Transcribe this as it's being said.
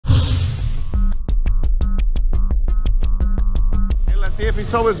Latif,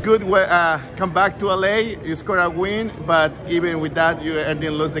 it's always good when come back to LA, you score a win, but even with that, you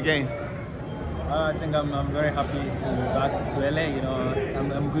didn't lose the game. I think I'm very happy to back to LA. You know,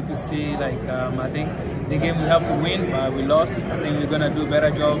 I'm good to see. Like I think the game we have to win, but we lost. I think we're gonna do a better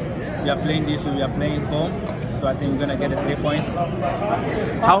job. We are playing this, we are playing home, so I think we're gonna get the 3 points.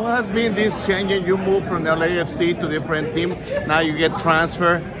 How has been this changing? You moved from the LAFC to different team. Now you get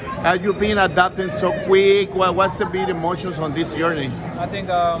transferred. Have you been adapting so quick? What's the big emotions on this journey? I think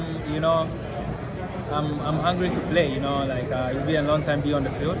you know, I'm hungry to play. You know, like it's been a long time being on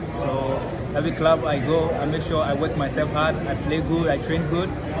the field. So every club I go, I make sure I work myself hard. I play good. I train good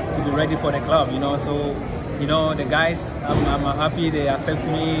to be ready for the club. You know, so you know the guys. I'm happy they accept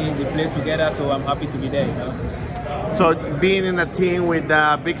me. We play together, so I'm happy to be there. You know. So being in a team with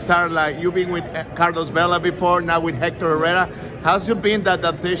a big star like you've been with Carlos Vela before, now with Hector Herrera. How's it been, the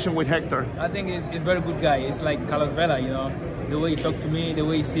adaptation with Hector? I think he's very good guy. It's like Carlos Vela, you know. The way he talk to me, the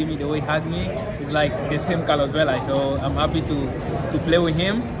way he see me, the way he hug me, it's like the same Carlos Vela. So I'm happy to play with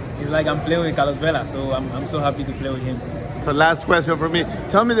him. It's like I'm playing with Carlos Vela. So I'm so happy to play with him. So last question for me.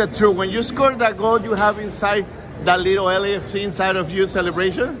 Tell me the truth. When you scored that goal, you have inside that little LAFC inside of you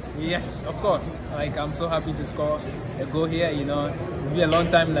celebration? Yes, of course. Like I'm so happy to score a goal here. You know, it's been a long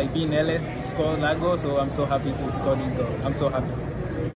time like being in LA to score that goal. So I'm so happy to score this goal. I'm so happy.